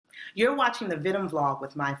You're watching the Venom vlog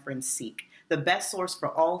with my friend Seek, the best source for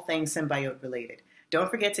all things symbiote related. Don't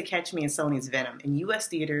forget to catch me in Sony's Venom in US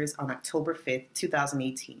theaters on October 5th,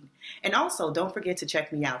 2018. And also, don't forget to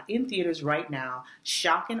check me out in theaters right now,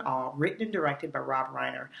 Shock and Awe, written and directed by Rob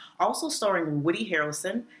Reiner, also starring Woody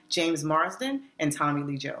Harrelson, James Marsden, and Tommy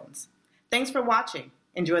Lee Jones. Thanks for watching.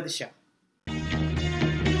 Enjoy the show.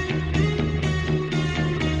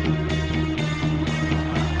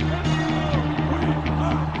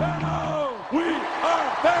 We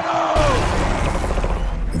are Venom!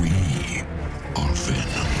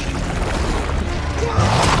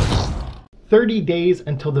 30 days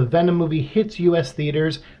until the Venom movie hits US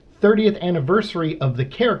theaters, 30th anniversary of the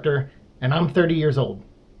character, and I'm 30 years old.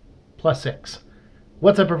 +6.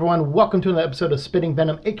 What's up, everyone? Welcome to another episode of Spitting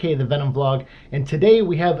Venom, aka the Venom Vlog, and today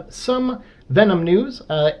we have some Venom news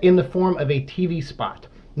in the form of a TV spot.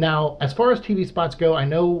 Now, as far as TV spots go, I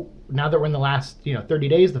know now that we're in the last 30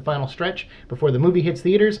 days, the final stretch before the movie hits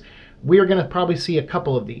theaters, we are going to probably see a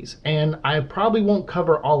couple of these, and I probably won't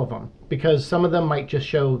cover all of them because some of them might just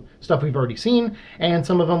show stuff we've already seen, and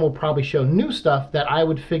some of them will probably show new stuff that I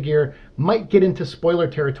would figure might get into spoiler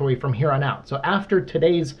territory from here on out. So after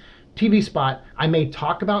today's TV spot, I may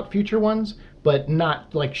talk about future ones, but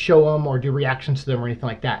not like show them or do reactions to them or anything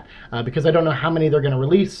like that, because I don't know how many they're going to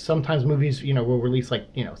release. Sometimes movies, will release like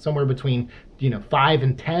somewhere between 5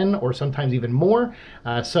 and 10, or sometimes even more.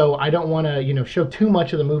 So I don't want to show too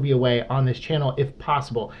much of the movie away on this channel if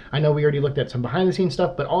possible. I know we already looked at some behind the scenes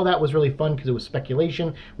stuff, but all that was really fun because it was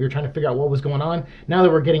speculation. We were trying to figure out what was going on. Now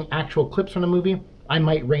that we're getting actual clips from the movie, I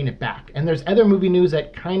might rein it back. And there's other movie news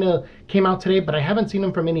that kind of came out today, but I haven't seen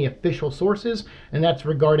them from any official sources, and that's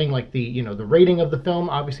regarding like the the rating of the film.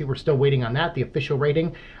 Obviously, we're still waiting on that, the official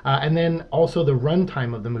rating, and then also the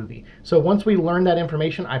runtime of the movie. So once we learn that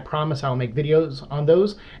information, I promise I'll make videos on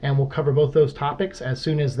those, and we'll cover both those topics as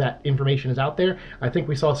soon as that information is out there. I think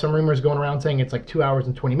we saw some rumors going around saying it's like 2 hours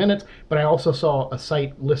and 20 minutes, but I also saw a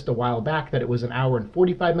site list a while back that it was 1 hour and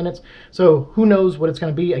 45 minutes. So who knows what it's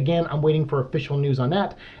going to be? Again, I'm waiting for official news on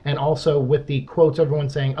that, and also with the quotes, everyone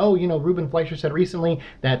saying, oh, Ruben Fleischer said recently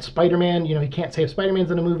that Spider-Man, he can't say if Spider-Man's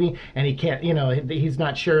in a movie, and he can't, he's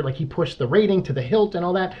not sure, like he pushed the rating to the hilt and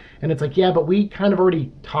all that, and it's like, yeah, but we kind of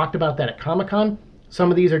already talked about that at Comic-Con. Some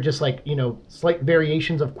of these are just like, slight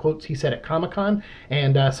variations of quotes he said at Comic-Con,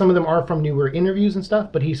 and some of them are from newer interviews and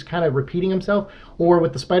stuff, but he's kind of repeating himself. Or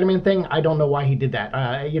with the Spider-Man thing, I don't know why he did that.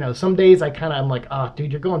 Some days I'm like, oh,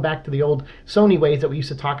 dude, you're going back to the old Sony ways that we used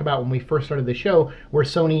to talk about when we first started the show, where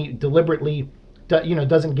Sony deliberately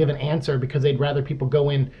doesn't give an answer because they'd rather people go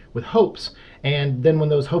in with hopes. And then when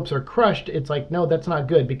those hopes are crushed, it's like, no, that's not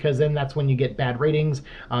good, because then that's when you get bad ratings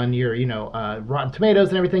on your, Rotten Tomatoes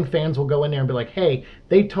and everything. Fans will go in there and be like, hey,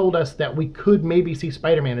 they told us that we could maybe see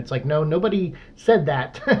Spider-Man. It's like, no, nobody said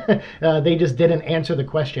that. They just didn't answer the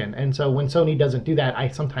question. And so when Sony doesn't do that, I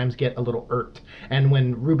sometimes get a little irked. And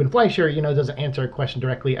when Ruben Fleischer, doesn't answer a question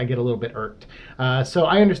directly, I get a little bit irked. So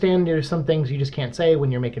I understand there's some things you just can't say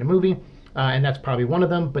when you're making a movie. And that's probably one of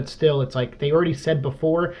them, but still, it's like they already said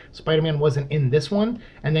before Spider-Man wasn't in this one,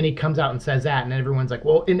 and then he comes out and says that, and everyone's like,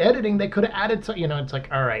 well, in editing they could have added so, it's like,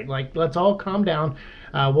 all right, like, let's all calm down.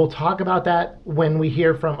 We'll talk about that when we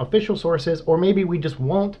hear from official sources, or maybe we just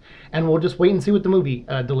won't, and we'll just wait and see what the movie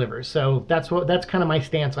delivers. So that's kind of my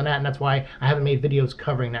stance on that, and that's why I haven't made videos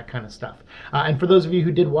covering that kind of stuff. And for those of you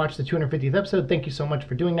who did watch the 250th episode, thank you so much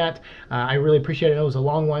for doing that. I really appreciate it. It was a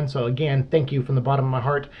long one, so again, thank you from the bottom of my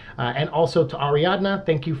heart. And also to Ariadna,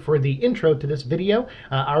 thank you for the intro to this video.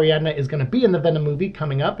 Ariadna is going to be in the Venom movie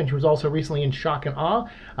coming up, and she was also recently in Shock and Awe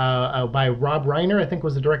by Rob Reiner, I think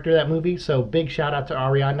was the director of that movie. So big shout out to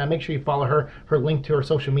Ariadna. Make sure you follow her. Her link to her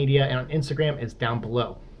social media and on Instagram is down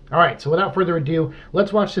below. All right, so without further ado,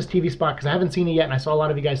 let's watch this TV spot, because I haven't seen it yet, and I saw a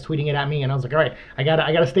lot of you guys tweeting it at me, and I was like, all right, I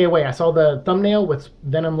gotta stay away. I saw the thumbnail with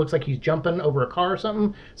Venom looks like he's jumping over a car or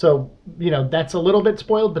something, so that's a little bit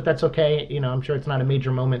spoiled, but that's okay. I'm sure it's not a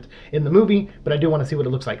major moment in the movie, but I do want to see what it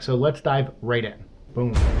looks like. So let's dive right in.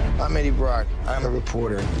 Boom. I'm Eddie Brock. I'm a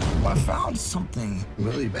reporter. I found something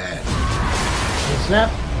really bad.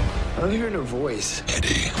 Snap. I'm hearing a voice.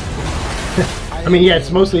 Eddie. I mean, yeah, it's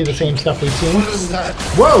mostly the same stuff we've seen. What is that?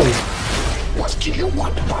 Whoa! What do you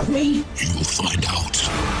want about me? You will find out.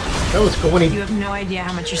 That was cool when he... You have no idea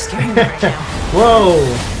how much you're scaring me right now. Whoa!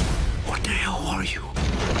 What the hell are you?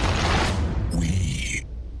 We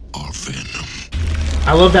are Venom.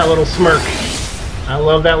 I love that little smirk. I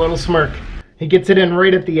love that little smirk. He gets it in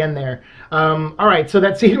right at the end there. All right, so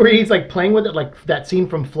that scene where he's like playing with it, like that scene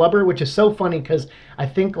from Flubber, which is so funny because I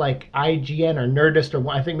think like IGN or Nerdist, or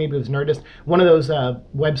I think maybe it was Nerdist, one of those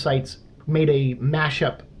websites made a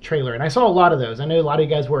mashup trailer, and I saw a lot of those. I know a lot of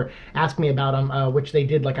you guys were asking me about them, which they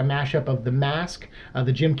did like a mashup of The Mask,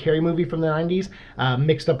 the Jim Carrey movie from the 90s,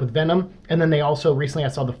 mixed up with Venom, and then they also recently I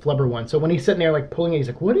saw the Flubber one. So when he's sitting there like pulling it, he's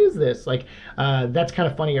like, "What is this?" Like that's kind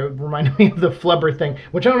of funny. It reminded me of the Flubber thing,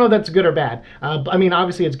 which I don't know if that's good or bad. I mean,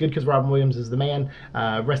 obviously it's good because Robin Williams is the man,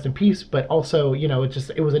 rest in peace. But also, you know,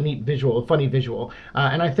 it was a neat visual, a funny visual,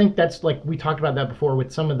 and I think that's like we talked about that before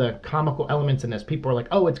with some of the comical elements in this. People are like,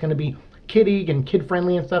 "Oh, it's going to be kiddie and kid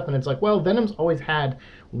friendly and stuff," and it's like, well, Venom's always had,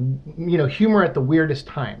 you know, humor at the weirdest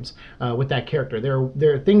times with that character.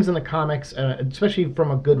 There are things in the comics, especially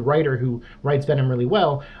from a good writer who writes Venom really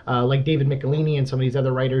well, like David Michelinie and some of these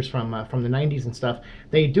other writers from the 90s and stuff.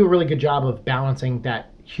 They do a really good job of balancing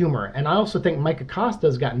that humor, and I also think Mike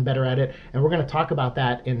Acosta's gotten better at it, and we're going to talk about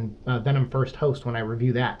that in Venom First Host when I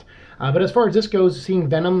review that. But as far as this goes, seeing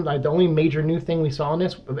Venom, the only major new thing we saw in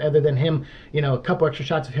this, other than him, you know, a couple extra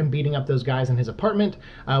shots of him beating up those guys in his apartment,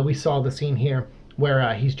 we saw the scene here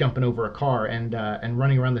where he's jumping over a car and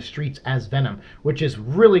running around the streets as Venom, which is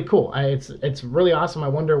really cool. It's really awesome. I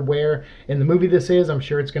wonder where in the movie this is. I'm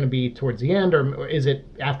sure it's going to be towards the end, or is it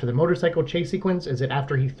after the motorcycle chase sequence? Is it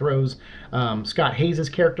after he throws Scott Hayes'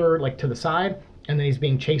 character like to the side? And then he's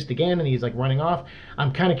being chased again and he's like running off.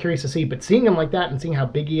 I'm kind of curious to see, but seeing him like that and seeing how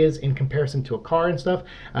big he is in comparison to a car and stuff,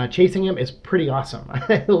 chasing him is pretty awesome.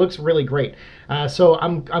 It looks really great. So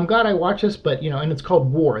I'm glad I watched this, but you know, and it's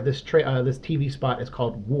called War. This TV spot is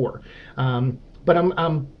called War. But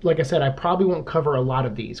I'm like I said, I probably won't cover a lot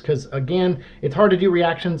of these because again, it's hard to do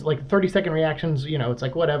reactions, like 30-second reactions, you know, it's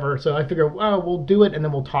like whatever. So I figure, well, we'll do it and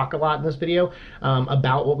then we'll talk a lot in this video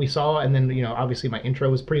about what we saw. And then, you know, obviously my intro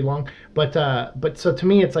was pretty long, but so to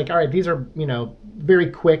me, it's like, all right, these are, you know,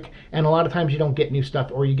 very quick, and a lot of times you don't get new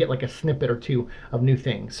stuff, or you get like a snippet or two of new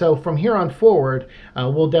things. So from here on forward,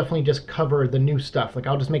 we'll definitely just cover the new stuff. Like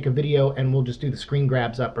I'll just make a video and we'll just do the screen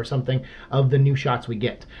grabs up or something of the new shots we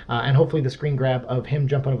get, and hopefully the screen grab of him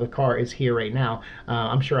jumping over the car is here right now.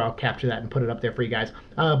 I'm sure I'll capture that and put it up there for you guys.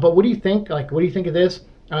 But what do you think? Like, what do you think of this?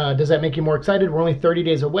 Does that make you more excited? We're only 30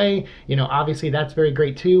 days away. You know, obviously that's very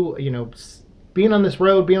great too. You know, being on this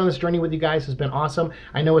road, being on this journey with you guys has been awesome.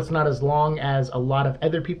 I know it's not as long as a lot of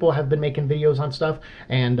other people have been making videos on stuff.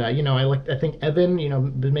 And, you know, I think Evan, you know,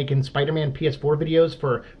 been making Spider-Man PS4 videos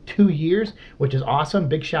for 2 years, which is awesome.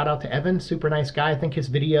 Big shout out to Evan, super nice guy. I think his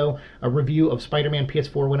video, a review of Spider-Man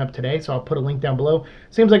PS4 went up today, so I'll put a link down below.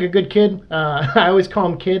 Seems like a good kid. I always call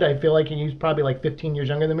him kid. I feel like he's probably like 15 years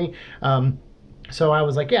younger than me. So I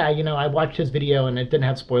was like, yeah, you know, I watched his video and it didn't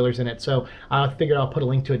have spoilers in it, so I figured I'll put a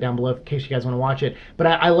link to it down below in case you guys want to watch it. But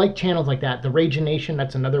I like channels like that. The Ragin Nation,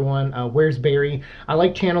 that's another one. Where's Barry? I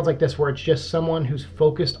like channels like this where it's just someone who's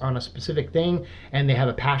focused on a specific thing and they have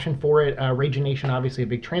a passion for it. Ragin Nation, obviously a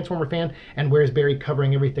big Transformer fan, and Where's Barry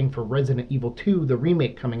covering everything for Resident Evil 2, the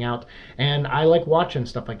remake coming out. And I like watching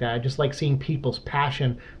stuff like that. I just like seeing people's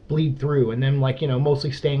passion bleed through, and then, like, you know,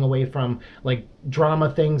 mostly staying away from like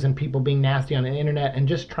drama things and people being nasty on the internet and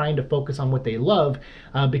just trying to focus on what they love,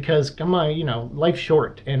 because come on, you know, life's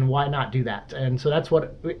short and why not do that? And so that's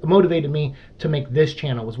what motivated me to make this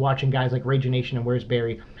channel, was watching guys like Ragin Nation and Where's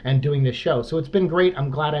Barry and doing this show. So it's been great. I'm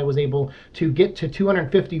glad I was able to get to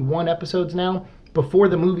 251 episodes now before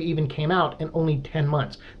the movie even came out in only 10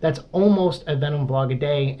 months. That's almost a Venom vlog a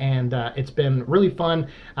day, and it's been really fun.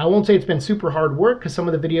 I won't say it's been super hard work, because some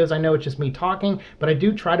of the videos I know it's just me talking, but I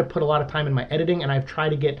do try to put a lot of time in my editing, and I've tried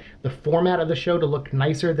to get the format of the show to look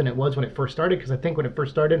nicer than it was when it first started, because I think when it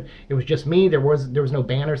first started, it was just me. There was no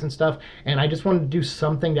banners and stuff, and I just wanted to do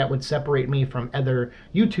something that would separate me from other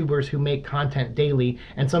YouTubers who make content daily,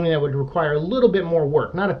 and something that would require a little bit more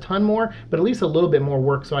work. Not a ton more, but at least a little bit more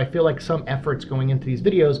work, so I feel like some effort's going into these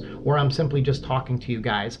videos where I'm simply just talking to you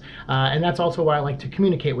guys. And that's also why I like to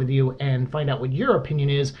communicate with you and find out what your opinion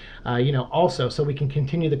is, you know, also, so we can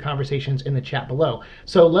continue the conversations in the chat below.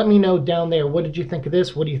 So let me know down there, what did you think of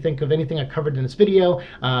this? What do you think of anything I covered in this video?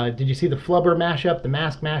 Did you see the Flubber mashup, the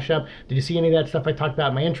Mask mashup? Did you see any of that stuff I talked about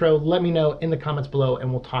in my intro? Let me know in the comments below and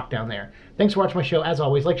we'll talk down there. Thanks for watching my show. As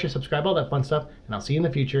always, like, share, subscribe, all that fun stuff, and I'll see you in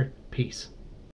the future. Peace.